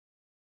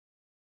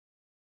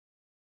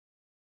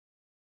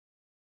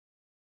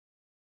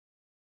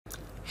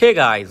Hey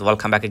guys,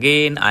 welcome back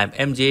again. I'm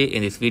MJ.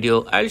 In this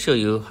video, I'll show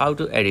you how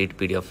to edit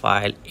PDF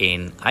file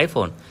in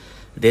iPhone.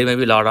 There may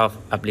be a lot of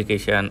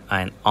application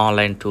and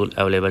online tool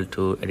available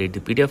to edit the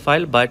PDF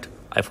file, but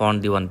I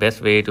found the one best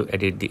way to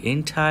edit the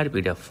entire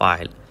PDF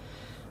file.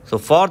 So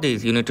for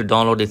this, you need to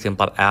download the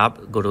simple app.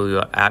 Go to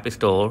your app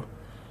store,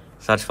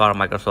 search for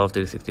Microsoft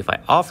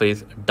 365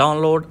 Office,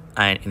 download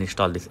and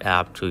install this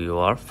app to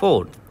your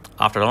phone.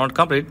 After download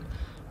complete,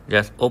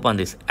 just open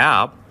this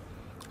app,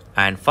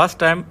 and first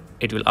time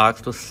it will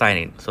ask to sign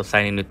in. So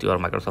sign in with your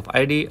Microsoft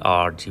ID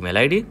or Gmail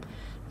ID.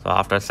 So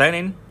after sign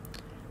in,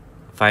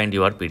 find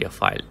your PDF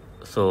file.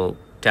 So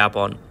tap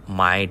on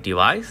my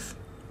device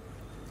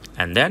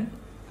and then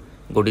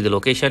go to the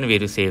location where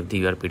you save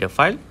your PDF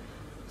file.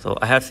 So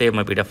I have saved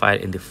my PDF file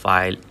in the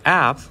file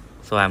apps.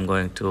 So I'm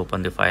going to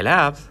open the file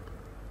apps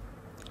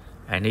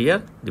and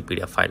here the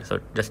PDF file. So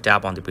just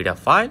tap on the PDF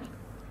file.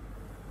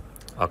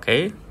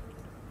 Okay.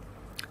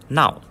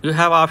 Now you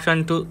have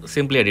option to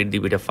simply edit the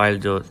PDF file.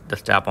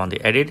 Just tap on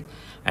the edit,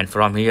 and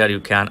from here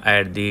you can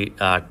add the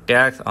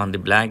text on the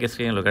blank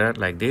screen. Look at it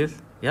like this,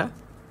 yeah.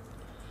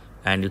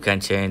 And you can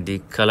change the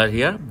color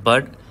here,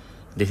 but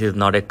this is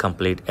not a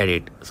complete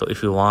edit. So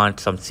if you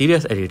want some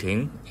serious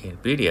editing in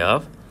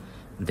PDF,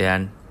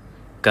 then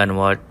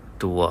convert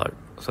to Word.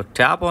 So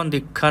tap on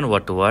the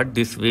convert to Word.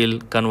 This will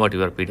convert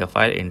your PDF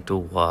file into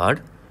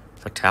Word.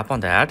 So tap on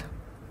that.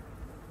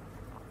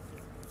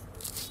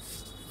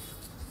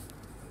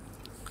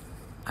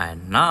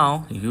 And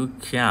now you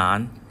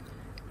can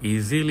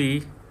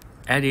easily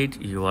edit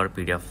your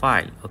PDF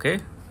file. Okay,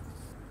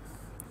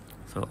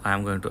 so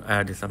I'm going to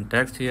add some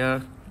text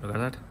here. Look at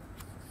that.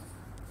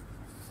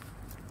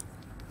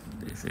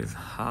 This is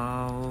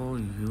how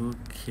you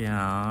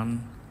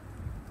can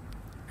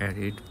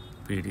edit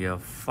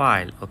PDF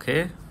file.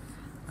 Okay,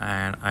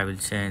 and I will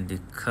change the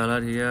color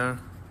here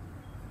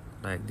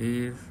like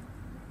this.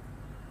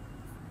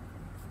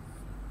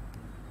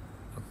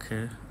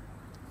 Okay,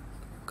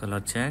 color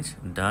change,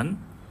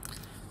 done.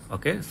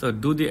 Okay, so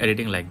do the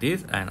editing like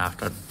this, and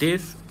after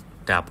this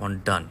tap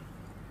on done.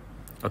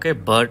 Okay,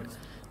 but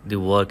the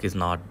work is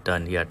not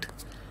done yet.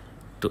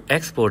 To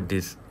export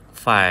this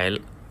file,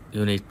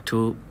 you need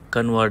to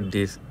convert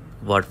this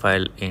Word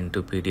file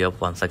into PDF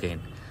once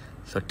again.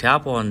 So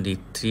tap on the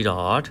three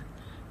dot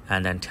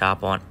and then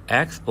tap on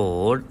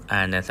export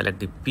and then select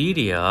the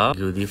PDF.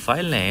 Give the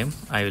file name.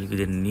 I will give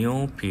the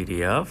new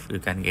PDF. You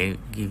can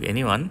give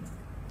anyone.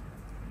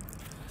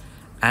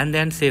 And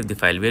then save the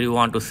file where you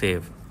want to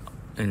save,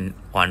 in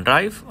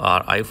OneDrive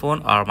or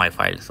iPhone or my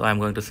file. So I'm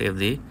going to save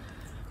the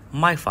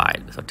my file.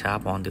 So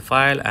tap on the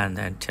file and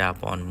then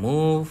tap on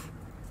move,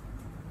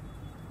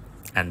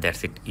 and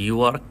that's it.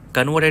 Your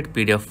converted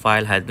PDF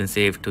file has been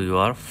saved to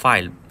your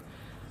file.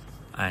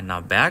 And now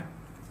back,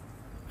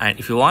 and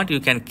if you want, you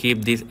can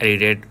keep this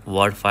edited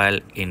Word file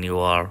in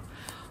your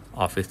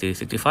Office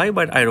 365,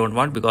 but I don't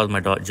want because my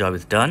job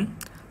is done.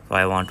 So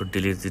I want to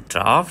delete the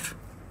draft.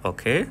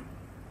 Okay,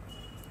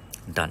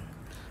 done.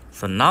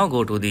 So now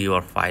go to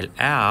your file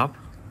app,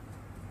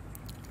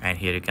 and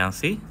here you can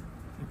see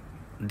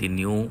the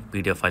new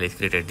PDF file is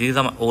created. This is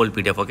my old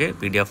PDF. Okay,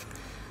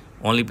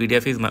 only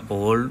PDF is my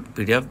old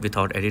PDF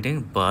without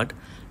editing, but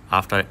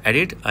after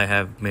edit I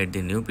have made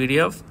the new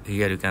PDF.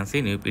 Here you can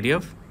see new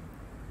PDF.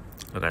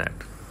 Look at that.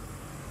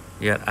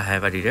 Here I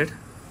have edited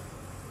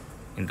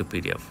into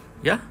PDF.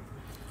 Yeah,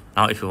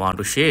 now if you want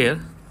to share,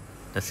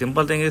 the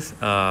simple thing is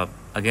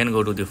again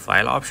go to the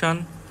file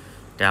option,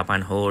 tap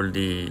and hold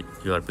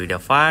your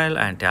PDF file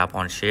and tap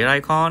on share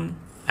icon,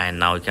 and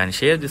now you can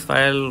share this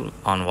file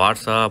on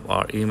WhatsApp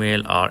or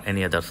email or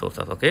any other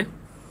sources. Okay,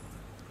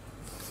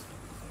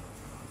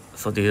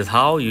 so this is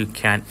how you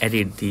can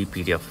edit the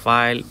PDF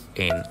file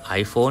in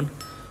iPhone.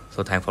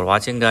 So thanks for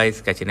watching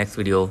guys. Catch you next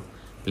video.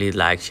 Please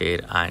like, share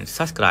and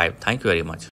subscribe. Thank you very much.